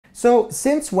So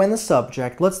since when the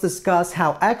subject, let's discuss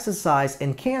how exercise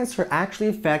and cancer actually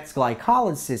affects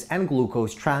glycolysis and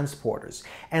glucose transporters.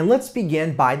 And let's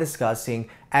begin by discussing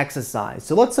exercise.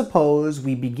 So let's suppose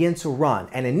we begin to run,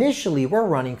 and initially we're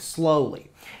running slowly.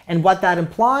 And what that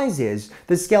implies is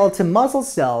the skeletal muscle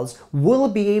cells will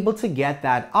be able to get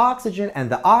that oxygen, and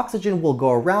the oxygen will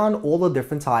go around all the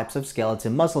different types of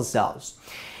skeletal muscle cells.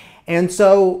 And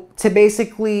so to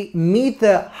basically meet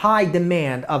the high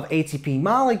demand of ATP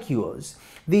molecules,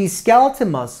 these skeletal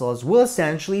muscles will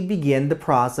essentially begin the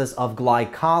process of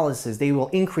glycolysis. They will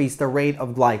increase the rate of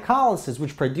glycolysis,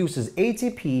 which produces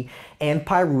ATP and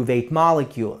pyruvate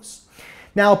molecules.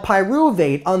 Now,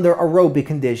 pyruvate under aerobic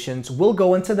conditions will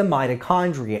go into the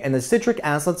mitochondria, and the citric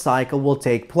acid cycle will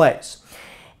take place.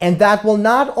 And that will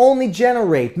not only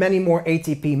generate many more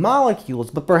ATP molecules,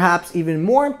 but perhaps even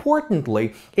more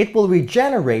importantly, it will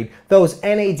regenerate those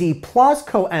NAD+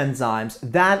 coenzymes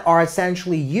that are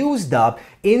essentially used up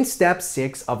in step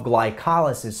 6 of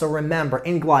glycolysis. So remember,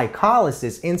 in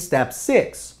glycolysis, in step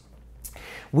 6,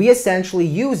 we essentially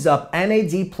use up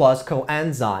NAD+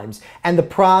 coenzymes, and the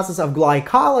process of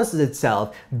glycolysis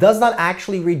itself does not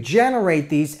actually regenerate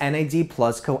these NAD+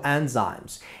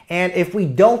 coenzymes. And if we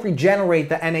don't regenerate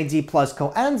the NAD+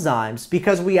 coenzymes,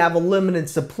 because we have a limited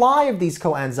supply of these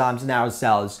coenzymes in our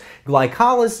cells,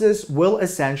 glycolysis will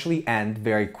essentially end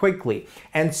very quickly.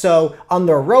 And so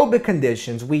under aerobic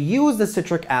conditions, we use the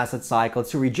citric acid cycle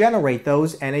to regenerate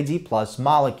those NAD+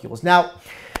 molecules. Now,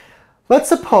 let's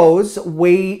suppose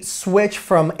we switch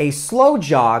from a slow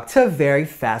jog to a very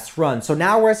fast run. So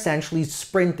now we're essentially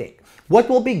sprinting. What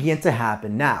will begin to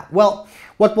happen now? Well,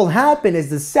 what will happen is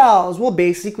the cells will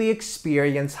basically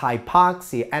experience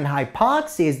hypoxia, and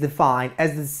hypoxia is defined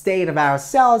as the state of our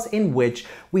cells in which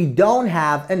we don't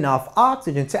have enough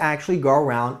oxygen to actually go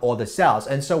around all the cells.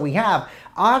 And so we have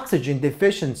oxygen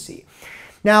deficiency.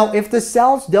 Now, if the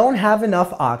cells don't have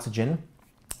enough oxygen,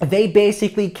 they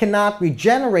basically cannot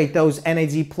regenerate those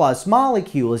NAD+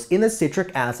 molecules in the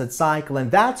citric acid cycle, and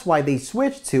that's why they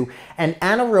switch to an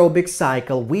anaerobic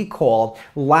cycle we call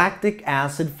lactic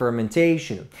acid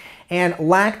fermentation. And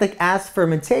lactic acid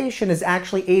fermentation is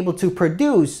actually able to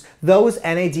produce those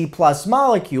NAD+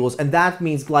 molecules, and that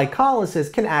means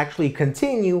glycolysis can actually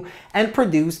continue and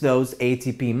produce those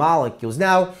ATP molecules.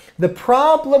 Now, the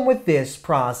problem with this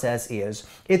process is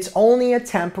it's only a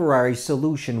temporary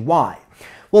solution. Why?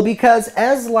 Well, because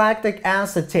as lactic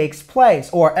acid takes place,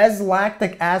 or as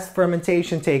lactic acid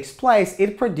fermentation takes place,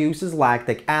 it produces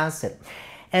lactic acid.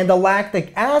 And the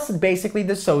lactic acid basically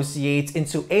dissociates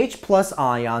into H+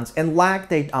 ions and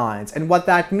lactate ions. And what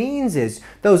that means is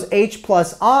those H+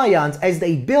 ions, as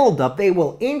they build up, they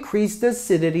will increase the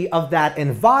acidity of that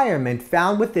environment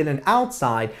found within and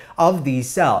outside of these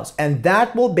cells. And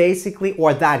that will basically,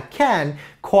 or that can,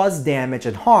 cause damage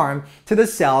and harm to the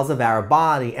cells of our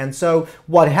body. And so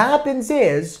what happens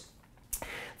is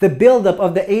the buildup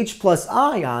of the H+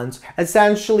 ions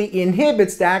essentially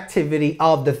inhibits the activity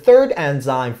of the third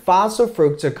enzyme,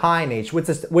 phosphofructokinase,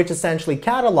 which essentially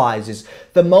catalyzes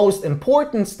the most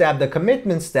important step, the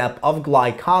commitment step of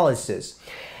glycolysis.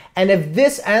 And if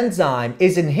this enzyme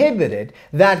is inhibited,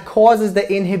 that causes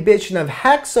the inhibition of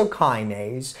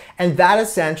hexokinase, and that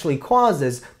essentially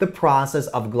causes the process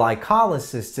of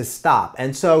glycolysis to stop.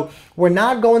 And so we're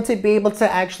not going to be able to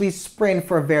actually sprint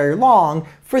for very long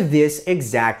for this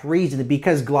exact reason,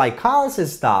 because glycolysis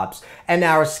stops and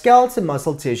our skeletal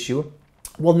muscle tissue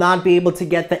will not be able to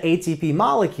get the ATP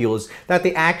molecules that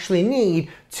they actually need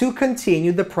to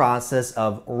continue the process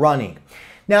of running.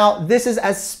 Now, this is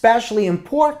especially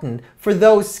important for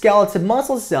those skeletal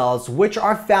muscle cells which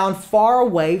are found far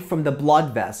away from the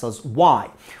blood vessels. Why?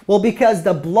 Well, because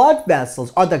the blood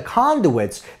vessels are the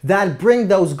conduits that bring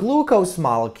those glucose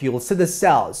molecules to the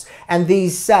cells. And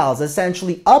these cells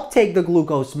essentially uptake the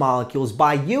glucose molecules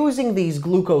by using these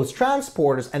glucose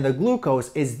transporters, and the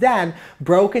glucose is then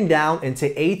broken down into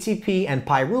ATP and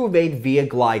pyruvate via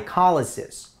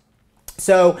glycolysis.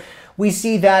 So we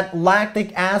see that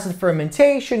lactic acid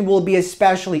fermentation will be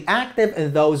especially active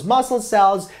in those muscle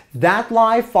cells that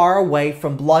lie far away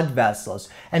from blood vessels.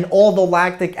 And although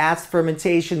lactic acid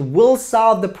fermentation will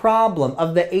solve the problem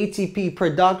of the ATP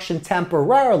production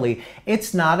temporarily,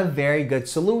 it's not a very good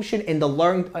solution in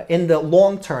the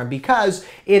long term, because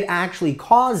it actually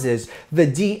causes the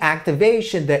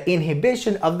deactivation, the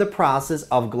inhibition of the process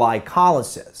of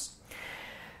glycolysis.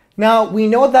 Now, we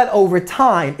know that over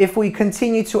time, if we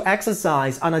continue to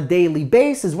exercise on a daily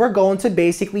basis, we're going to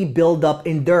basically build up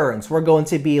endurance. We're going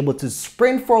to be able to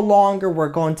sprint for longer. We're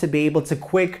going to be able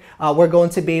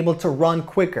to run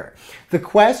quicker. The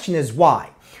question is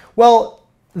why? Well,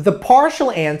 the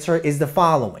partial answer is the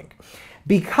following.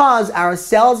 Because our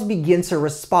cells begin to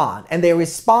respond, and they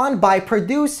respond by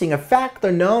producing a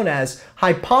factor known as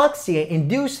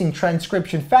hypoxia-inducing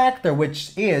transcription factor,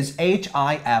 which is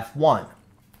HIF1.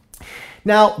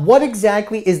 Now, what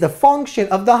exactly is the function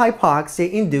of the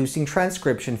hypoxia-inducing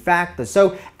transcription factor?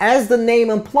 So, as the name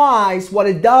implies, what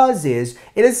it does is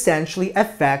it essentially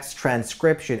affects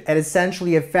transcription. It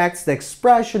essentially affects the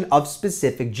expression of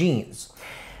specific genes.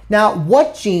 Now,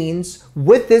 what genes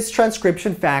would this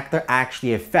transcription factor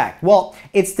actually affect? Well,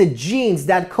 it's the genes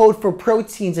that code for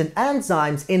proteins and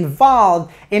enzymes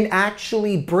involved in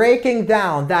actually breaking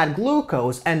down that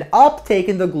glucose and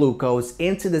uptaking the glucose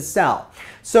into the cell.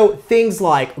 So things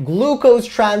like glucose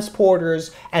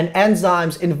transporters and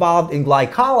enzymes involved in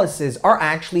glycolysis are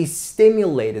actually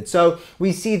stimulated. So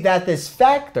we see that this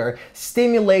factor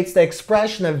stimulates the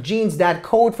expression of genes that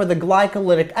code for the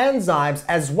glycolytic enzymes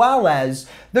as well as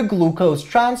the glucose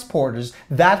transporters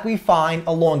that we find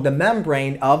along the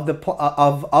membrane of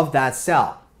that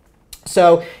cell.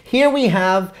 So here we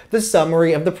have the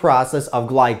summary of the process of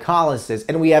glycolysis,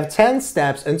 and we have 10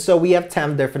 steps, and so we have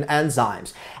 10 different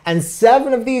enzymes. And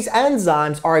 7 of these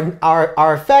enzymes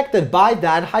are affected by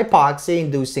that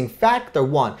hypoxia-inducing factor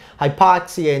 1,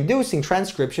 hypoxia-inducing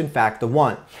transcription factor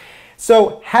 1.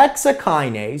 So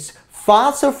hexakinase,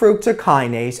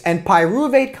 phosphofructokinase, and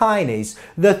pyruvate kinase,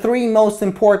 the 3 most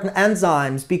important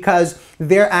enzymes because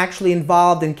they're actually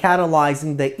involved in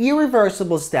catalyzing the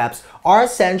irreversible steps, are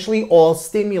essentially all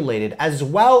stimulated, as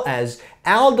well as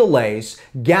aldolase,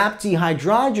 GAP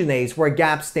dehydrogenase, where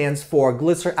GAP stands for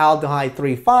glyceraldehyde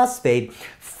 3-phosphate,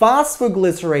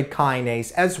 phosphoglycerate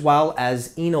kinase, as well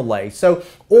as enolase. So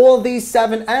all these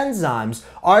 7 enzymes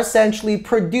are essentially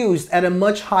produced at a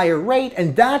much higher rate,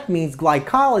 and that means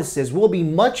glycolysis will be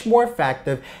much more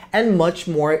effective and much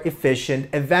more efficient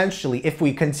eventually if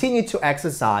we continue to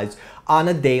exercise on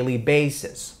a daily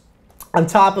basis. On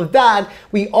top of that,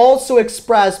 we also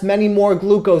express many more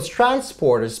glucose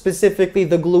transporters, specifically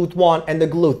the GLUT1 and the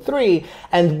GLUT3,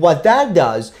 and what that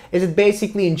does is it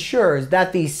basically ensures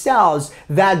that these cells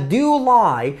that do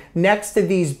lie next to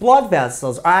these blood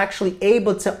vessels are actually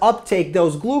able to uptake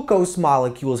those glucose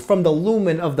molecules from the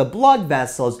lumen of the blood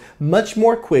vessels much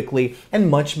more quickly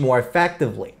and much more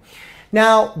effectively.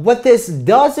 Now, what this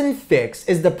doesn't fix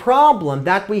is the problem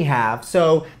that we have.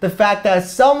 So the fact that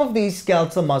some of these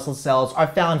skeletal muscle cells are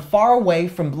found far away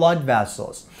from blood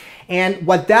vessels. And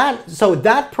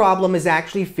that problem is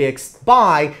actually fixed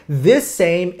by this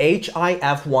same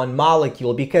HIF1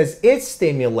 molecule because it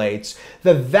stimulates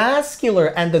the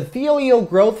vascular endothelial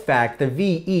growth factor,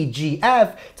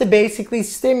 VEGF, to basically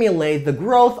stimulate the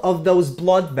growth of those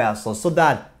blood vessels so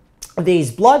that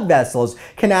these blood vessels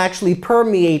can actually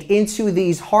permeate into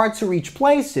these hard to reach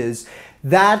places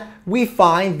that we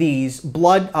find these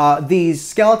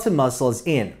skeletal muscles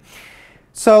in.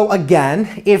 So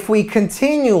again, if we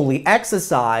continually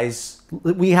exercise,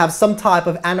 we have some type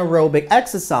of anaerobic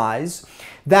exercise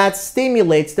that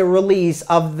stimulates the release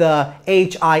of the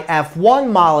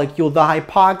HIF1 molecule, the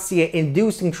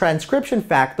hypoxia-inducing transcription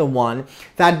factor 1,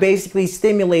 that basically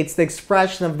stimulates the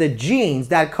expression of the genes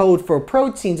that code for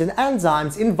proteins and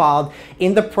enzymes involved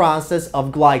in the process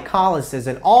of glycolysis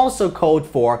and also code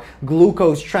for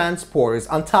glucose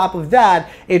transporters. On top of that,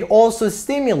 it also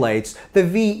stimulates the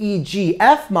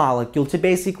VEGF molecule to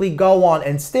basically go on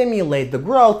and stimulate the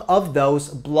growth of those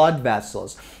blood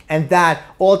vessels. And that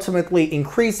ultimately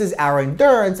increases our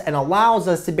endurance and allows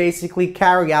us to basically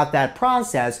carry out that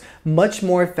process much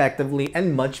more effectively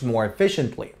and much more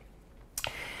efficiently.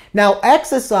 Now,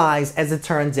 exercise, as it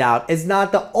turns out, is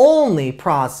not the only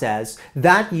process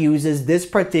that uses this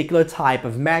particular type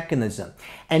of mechanism.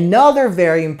 Another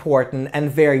very important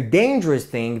and very dangerous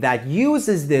thing that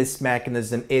uses this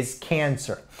mechanism is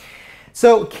cancer.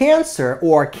 So cancer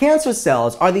or cancer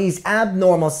cells are these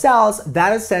abnormal cells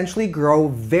that essentially grow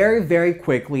very, very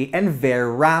quickly and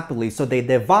very rapidly. So they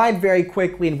divide very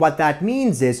quickly, and what that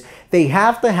means is they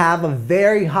have to have a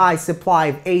very high supply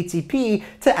of ATP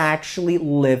to actually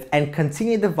live and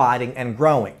continue dividing and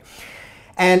growing.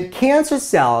 And cancer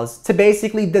cells, to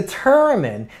basically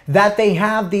determine that they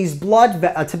have these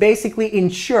to basically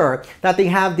ensure that they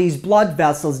have these blood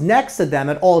vessels next to them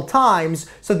at all times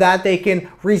so that they can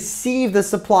receive the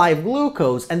supply of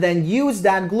glucose and then use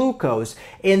that glucose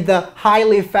in the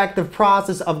highly effective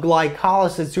process of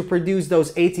glycolysis to produce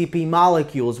those ATP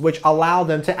molecules, which allow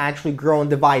them to actually grow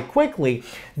and divide quickly.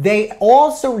 They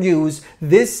also use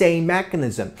this same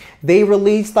mechanism. They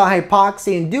release the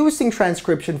hypoxia-inducing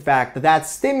transcription factor that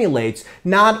stimulates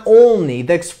not only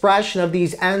the expression of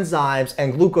these enzymes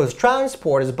and glucose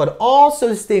transporters, but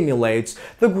also stimulates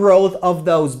the growth of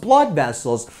those blood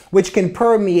vessels, which can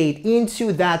permeate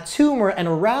into that tumor and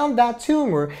around that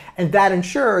tumor, and that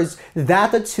ensures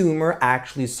that the tumor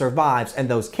actually survives and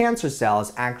those cancer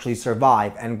cells actually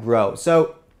survive and grow.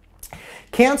 So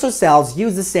cancer cells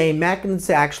use the same mechanism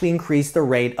to actually increase the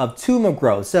rate of tumor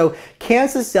growth. So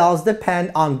cancer cells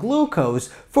depend on glucose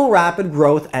for rapid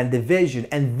growth and division,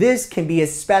 and this can be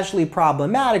especially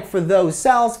problematic for those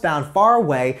cells found far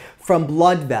away from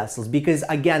blood vessels, because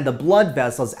again, the blood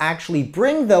vessels actually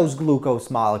bring those glucose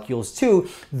molecules to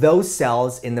those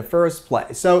cells in the first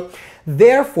place. So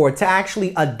therefore, to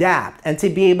actually adapt and to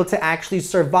be able to actually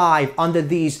survive under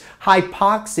these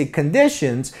hypoxic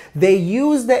conditions, they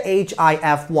use the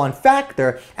HIF1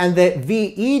 factor and the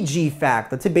VEG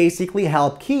factor to basically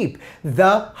help keep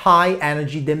the high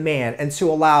energy demand and to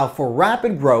allow for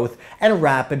rapid growth and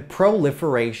rapid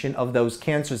proliferation of those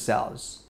cancer cells.